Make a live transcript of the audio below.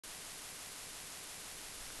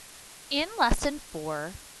In Lesson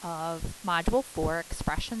 4 of Module 4,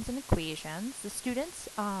 Expressions and Equations, the students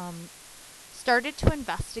started to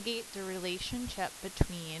investigate the relationship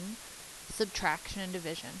between subtraction and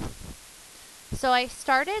division. So I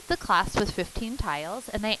started the class with 15 tiles,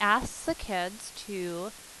 and I asked the kids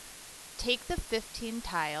to take the 15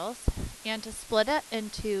 tiles and to split it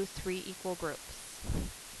into 3 equal groups.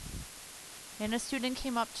 And a student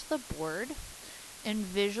came up to the board and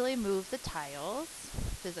visually moved the tiles,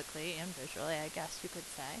 physically and visually, I guess you could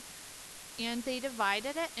say, and they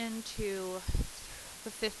divided it into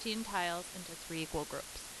the 15 tiles into 3 equal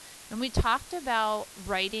groups. And we talked about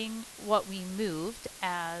writing what we moved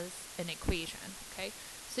as an equation, okay?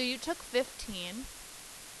 So you took 15,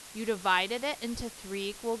 you divided it into 3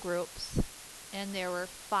 equal groups, and there were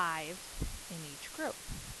 5 in each group,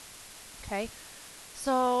 okay?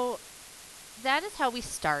 So that is how we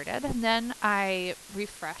started, and then I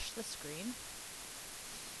refreshed the screen,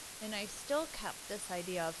 and I still kept this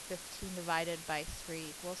idea of 15 divided by 3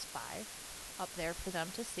 equals 5 up there for them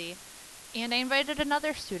to see. And I invited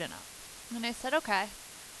another student up. And I said, okay,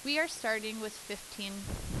 we are starting with 15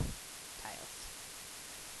 tiles.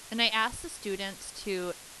 And I asked the students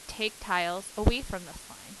to take tiles away from this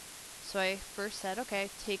line. So I first said,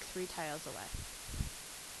 okay, take 3 tiles away.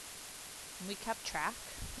 And we kept track,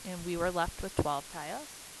 and we were left with 12 tiles.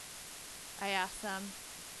 I asked them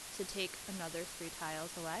to take another 3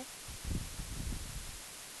 tiles away.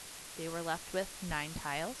 They were left with 9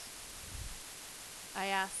 tiles. I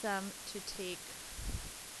asked them to take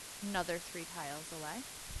another 3 tiles away.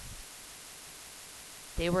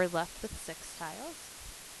 They were left with 6 tiles.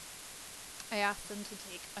 I asked them to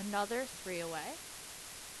take another 3 away.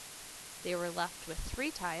 They were left with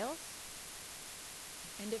 3 tiles.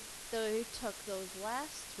 And if they took those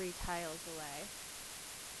last 3 tiles away,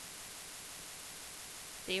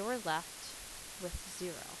 they were left with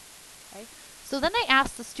 0. Okay? So then I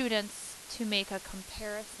asked the students to make a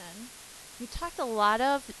comparison. We talked a lot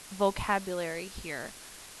of vocabulary here.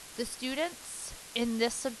 The students in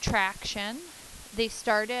this subtraction, they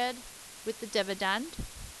started with the dividend,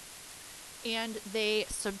 and they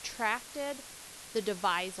subtracted the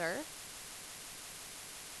divisor.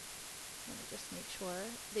 Let me just make sure.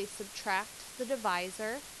 They subtract the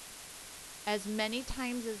divisor as many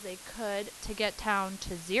times as they could to get down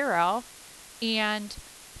to 0, and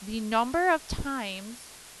the number of times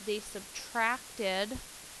they subtracted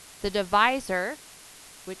the divisor,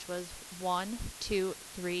 which was 1, 2,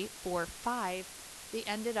 3, 4, 5, they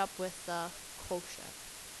ended up with the quotient.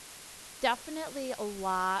 Definitely a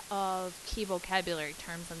lot of key vocabulary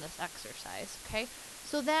terms in this exercise, okay?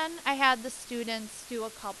 So then I had the students do a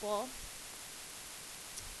couple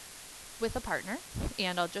with a partner,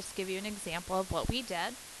 and I'll just give you an example of what we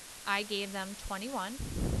did. I gave them 21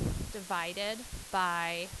 divided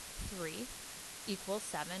by 3 equals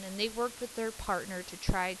 7, and they worked with their partner to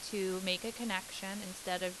try to make a connection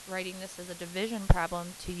instead of writing this as a division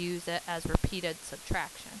problem, to use it as repeated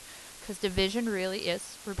subtraction, because division really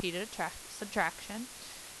is repeated subtraction.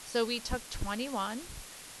 So we took 21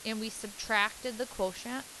 and we subtracted the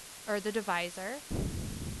quotient, or the divisor,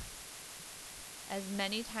 as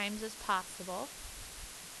many times as possible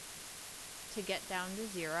to get down to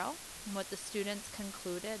 0. And what the students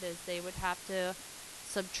concluded is they would have to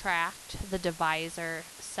subtract the divisor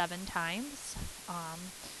 7 times,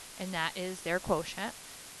 and that is their quotient.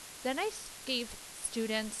 Then I gave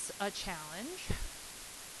students a challenge.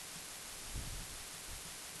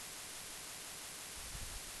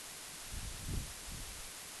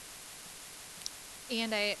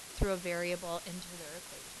 And I threw a variable into their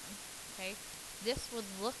equation. Okay, this would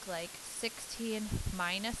look like 16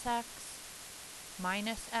 minus x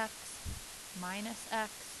minus x minus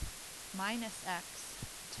x minus x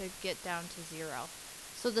to get down to 0.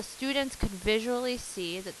 So the students could visually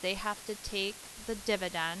see that they have to take the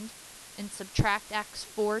dividend and subtract x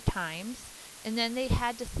 4 times, and then they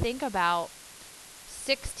had to think about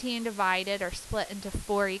 16 divided or split into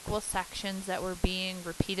 4 equal sections that were being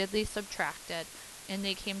repeatedly subtracted, and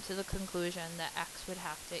they came to the conclusion that x would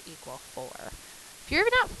have to equal 4. If you're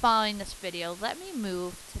not following this video, let me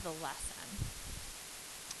move to the lesson,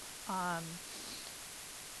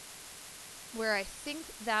 where I think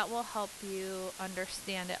that will help you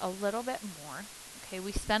understand it a little bit more. Okay,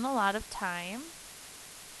 we spent a lot of time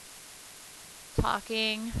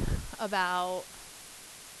talking about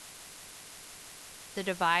the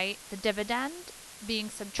dividend being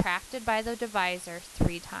subtracted by the divisor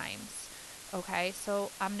 3 times. Okay,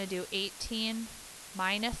 so I'm going to do 18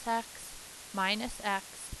 minus x minus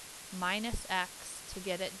x minus x to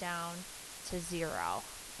get it down to 0.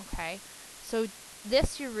 Okay, so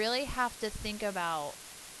this you really have to think about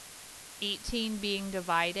 18 being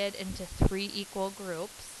divided into 3 equal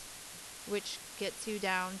groups, which gets you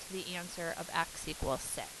down to the answer of x equals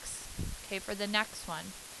 6. Okay, for the next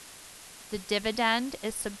one, the dividend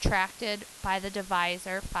is subtracted by the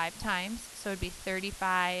divisor 5 times, so it would be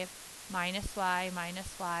 35 minus y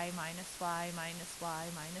minus y minus y minus y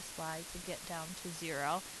minus y to get down to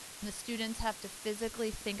 0. And the students have to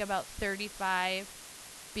physically think about 35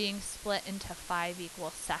 being split into 5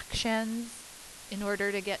 equal sections in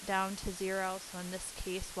order to get down to 0. So in this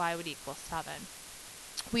case, y would equal 7.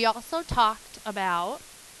 We also talked about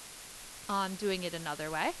doing it another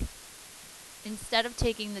way. Instead of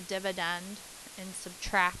taking the dividend and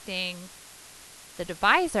subtracting the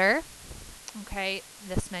divisor, okay,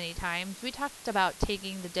 this many times, we talked about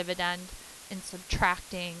taking the dividend and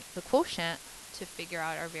subtracting the quotient to figure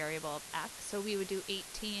out our variable of x. So we would do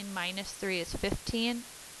 18 minus 3 is 15,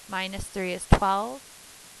 minus 3 is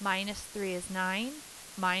 12, minus 3 is 9,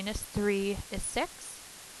 minus 3 is 6,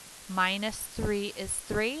 minus 3 is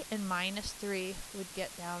 3, and minus 3 would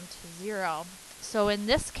get down to 0. So in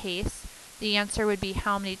this case, the answer would be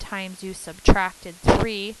how many times you subtracted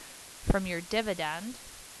 3 from your dividend,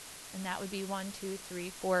 and that would be 1, 2, 3,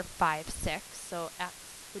 4, 5, 6. So x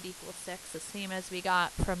would equal 6, the same as we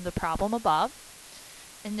got from the problem above.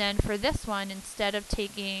 And then for this one, instead of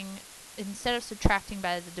subtracting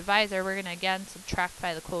by the divisor, we're going to again subtract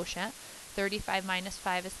by the quotient. 35 minus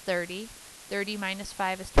 5 is 30. 30 minus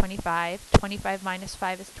 5 is 25. 25 minus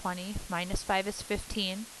 5 is 20. Minus 5 is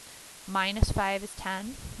 15. Minus 5 is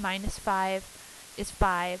 10. Minus 5 is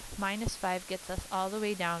 5. Minus 5 gets us all the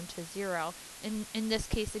way down to 0. In this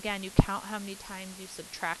case, again, you count how many times you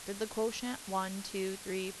subtracted the quotient. 1, 2,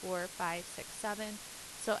 3, 4, 5, 6, 7.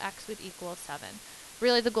 So x would equal 7.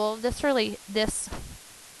 Really, the goal of this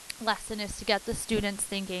lesson is to get the students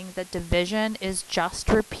thinking that division is just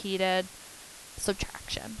repeated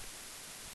subtraction.